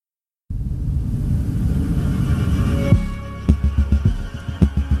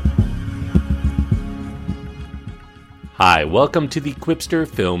Hi, welcome to the Quipster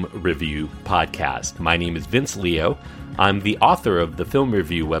Film Review Podcast. My name is Vince Leo. I'm the author of the film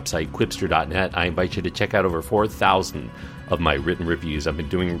review website, Quipster.net. I invite you to check out over 4,000 of my written reviews. I've been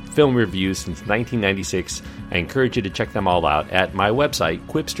doing film reviews since 1996. I encourage you to check them all out at my website,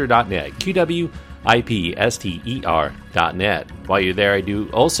 Quipster.net, QWIPSTER.net. While you're there, I do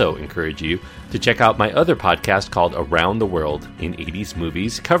also encourage you to check out my other podcast called Around the World in 80s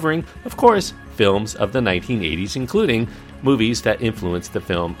Movies, covering, of course, films of the 1980s, including movies that influenced the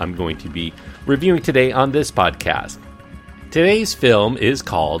film I'm going to be reviewing today on this podcast. Today's film is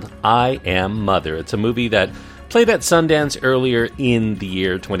called I Am Mother. It's a movie that played at Sundance earlier in the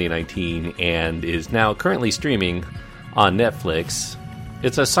year 2019 and is now currently streaming on Netflix.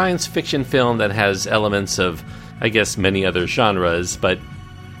 It's a science fiction film that has elements of, I guess, many other genres, but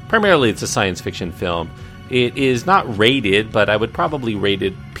primarily it's a science fiction film. It is not rated, but I would probably rate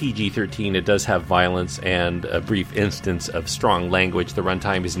it PG-13. It does have violence and a brief instance of strong language. The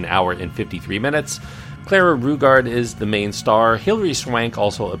runtime is an hour and 53 minutes. Clara Rugaard is the main star. Hilary Swank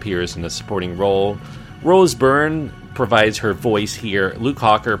also appears in a supporting role. Rose Byrne provides her voice here. Luke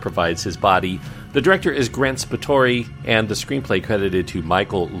Hawker provides his body. The director is Grant Spatori, and the screenplay credited to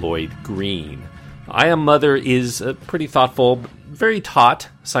Michael Lloyd Green. I Am Mother is a pretty thoughtful, very taut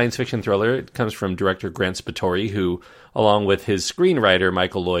science fiction thriller. It comes from director Grant Spatori, who, along with his screenwriter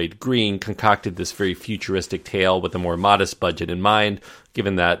Michael Lloyd Green, concocted this very futuristic tale with a more modest budget in mind,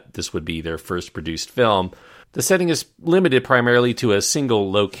 given that this would be their first produced film. The setting is limited primarily to a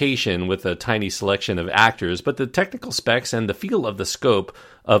single location with a tiny selection of actors, but the technical specs and the feel of the scope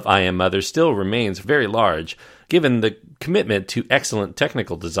of I Am Mother still remains very large, given the commitment to excellent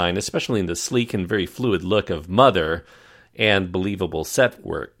technical design, especially in the sleek and very fluid look of Mother and believable set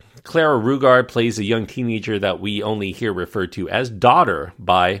work. Clara Rugaard plays a young teenager that we only hear referred to as daughter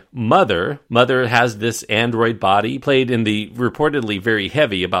by Mother. Mother has this android body played in the reportedly very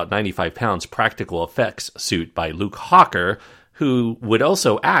heavy, about 95 pounds, practical effects suit by Luke Hawker, who would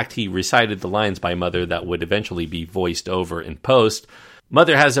also act. He recited the lines by Mother that would eventually be voiced over in post.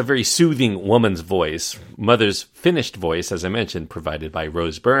 Mother has a very soothing woman's voice. Mother's finished voice, as I mentioned, provided by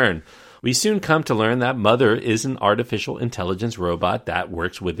Rose Byrne. We soon come to learn that Mother is an artificial intelligence robot that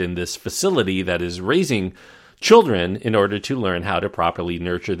works within this facility that is raising children in order to learn how to properly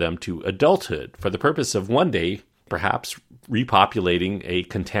nurture them to adulthood for the purpose of one day perhaps repopulating a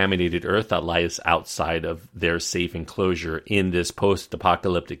contaminated Earth that lies outside of their safe enclosure in this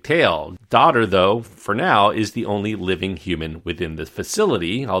post-apocalyptic tale. Daughter, though, for now, is the only living human within the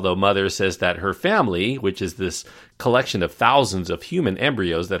facility, although Mother says that her family, which is this collection of thousands of human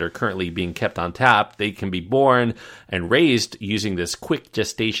embryos that are currently being kept on tap, they can be born and raised using this quick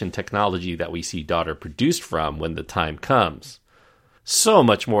gestation technology that we see Daughter produced from when the time comes. So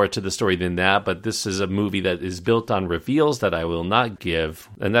much more to the story than that, but this is a movie that is built on reveals that I will not give,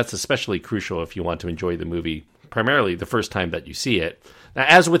 and that's especially crucial if you want to enjoy the movie, primarily the first time that you see it. Now,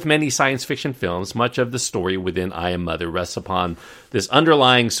 as with many science fiction films, much of the story within I Am Mother rests upon this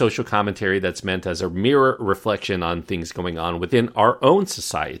underlying social commentary that's meant as a mirror reflection on things going on within our own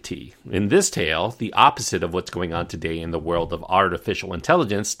society. In this tale, the opposite of what's going on today in the world of artificial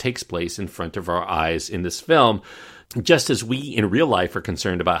intelligence takes place in front of our eyes in this film. Just as we in real life are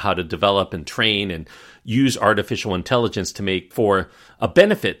concerned about how to develop and train and use artificial intelligence to make for a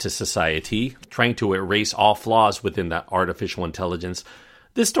benefit to society, trying to erase all flaws within that artificial intelligence,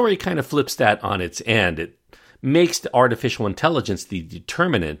 this story kind of flips that on its end. It makes the artificial intelligence the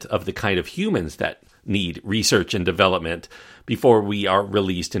determinant of the kind of humans that need research and development before we are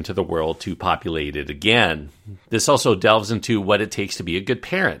released into the world to populate it again. This also delves into what it takes to be a good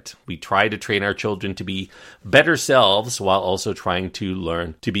parent. We try to train our children to be better selves while also trying to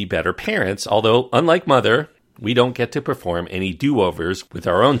learn to be better parents, although unlike Mother, we don't get to perform any do-overs with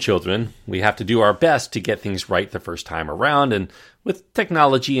our own children. We have to do our best to get things right the first time around, and with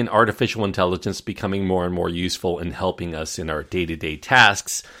technology and artificial intelligence becoming more and more useful in helping us in our day-to-day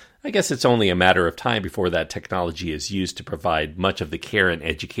tasks, I guess it's only a matter of time before that technology is used to provide much of the care and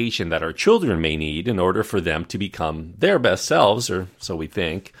education that our children may need in order for them to become their best selves, or so we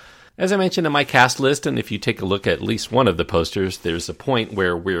think. As I mentioned in my cast list, and if you take a look at least one of the posters, there's a point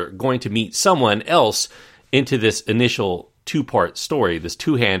where we're going to meet someone else into this initial two-part story, this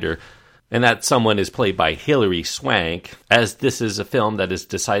two-hander, and that someone is played by Hilary Swank. As this is a film that is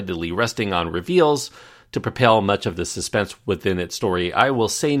decidedly resting on reveals to propel much of the suspense within its story, I will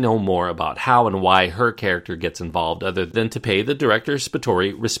say no more about how and why her character gets involved other than to pay the director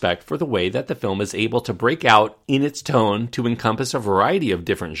Spatori respect for the way that the film is able to break out in its tone to encompass a variety of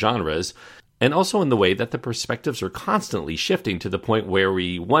different genres and also in the way that the perspectives are constantly shifting to the point where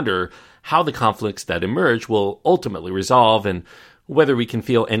we wonder how the conflicts that emerge will ultimately resolve and whether we can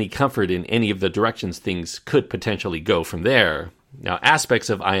feel any comfort in any of the directions things could potentially go from there. Now, aspects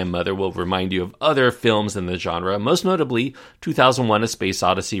of I Am Mother will remind you of other films in the genre, most notably 2001: A Space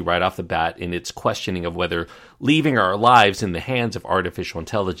Odyssey right off the bat in its questioning of whether leaving our lives in the hands of artificial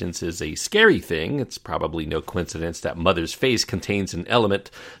intelligence is a scary thing. It's probably no coincidence that Mother's face contains an element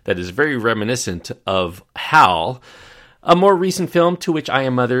that is very reminiscent of HAL. A more recent film to which I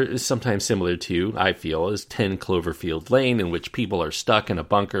Am Mother is sometimes similar to, I feel, is 10 Cloverfield Lane, in which people are stuck in a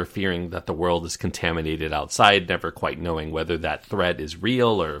bunker fearing that the world is contaminated outside, never quite knowing whether that threat is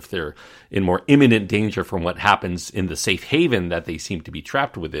real or if they're in more imminent danger from what happens in the safe haven that they seem to be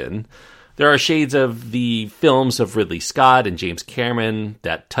trapped within. There are shades of the films of Ridley Scott and James Cameron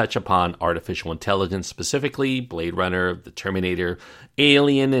that touch upon artificial intelligence specifically, Blade Runner, The Terminator,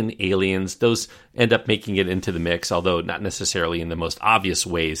 Alien, and Aliens. Those end up making it into the mix, although not necessarily in the most obvious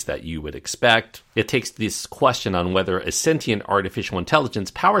ways that you would expect. It takes this question on whether a sentient artificial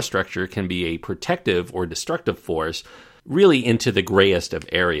intelligence power structure can be a protective or destructive force really into the grayest of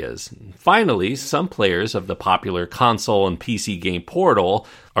areas. Finally, some players of the popular console and PC game Portal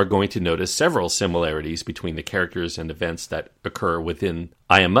are going to notice several similarities between the characters and events that occur within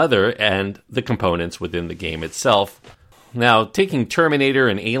I Am Mother and the components within the game itself. Now, taking Terminator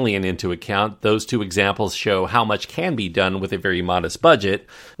and Alien into account, those two examples show how much can be done with a very modest budget,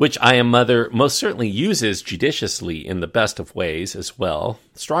 which I Am Mother most certainly uses judiciously in the best of ways as well.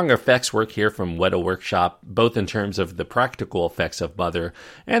 Strong effects work here from Weta Workshop, both in terms of the practical effects of Mother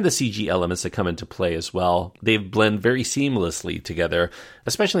and the CG elements that come into play as well. They blend very seamlessly together,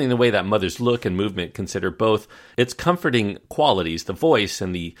 especially in the way that Mother's look and movement consider both its comforting qualities, the voice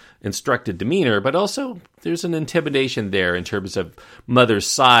and the instructed demeanor, but also there's an intimidation there in terms of Mother's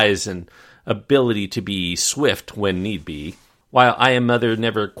size and ability to be swift when need be. While I Am Mother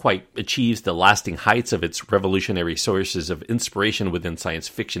never quite achieves the lasting heights of its revolutionary sources of inspiration within science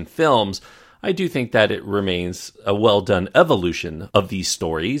fiction films, I do think that it remains a well-done evolution of these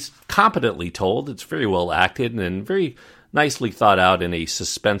stories, competently told. It's very well acted and very nicely thought out in a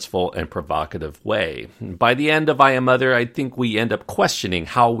suspenseful and provocative way. By the end of I Am Mother, I think we end up questioning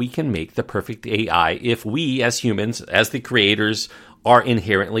how we can make the perfect AI if we, as humans, as the creators, are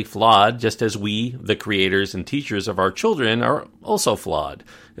inherently flawed, just as we, the creators and teachers of our children, are also flawed.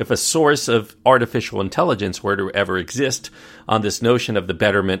 If a source of artificial intelligence were to ever exist on this notion of the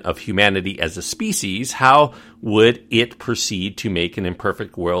betterment of humanity as a species, how would it proceed to make an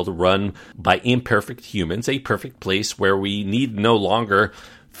imperfect world run by imperfect humans a perfect place where we need no longer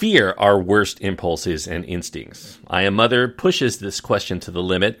fear our worst impulses and instincts? I Am Mother pushes this question to the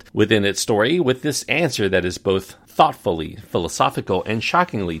limit within its story with this answer that is both thoughtfully philosophical and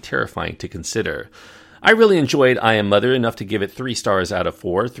shockingly terrifying to consider. I really enjoyed I Am Mother enough to give it 3 stars out of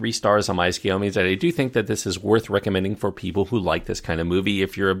 4. 3 stars on my scale means that I do think that this is worth recommending for people who like this kind of movie.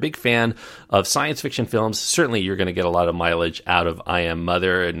 If you're a big fan of science fiction films, certainly you're going to get a lot of mileage out of I Am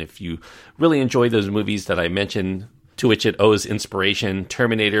Mother. And if you really enjoy those movies that I mentioned, to which it owes inspiration,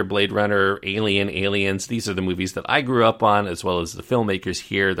 Terminator, Blade Runner, Alien, Aliens, these are the movies that I grew up on, as well as the filmmakers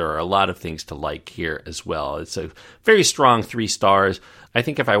here. There are a lot of things to like here as well. It's a very strong 3 stars. I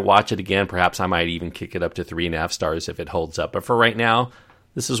think if I watch it again, perhaps I might even kick it up to 3.5 stars if it holds up. But for right now,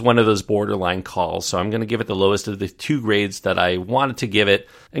 this is one of those borderline calls, so I'm going to give it the lowest of the 2 grades that I wanted to give it,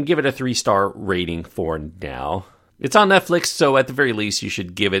 and give it a 3-star rating for now. It's on Netflix, so at the very least, you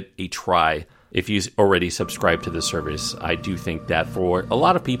should give it a try. If you already subscribe to the service, I do think that for a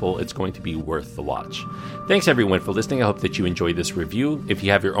lot of people, it's going to be worth the watch. Thanks everyone for listening. I hope that you enjoyed this review. If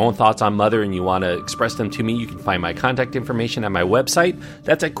you have your own thoughts on Mother and you want to express them to me, you can find my contact information at my website.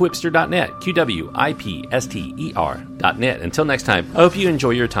 That's at quipster.net, QWIPSTER.net. Until next time, I hope you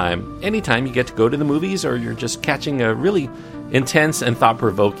enjoy your time. Anytime you get to go to the movies or you're just catching a really intense and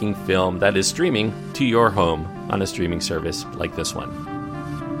thought-provoking film that is streaming to your home on a streaming service like this one.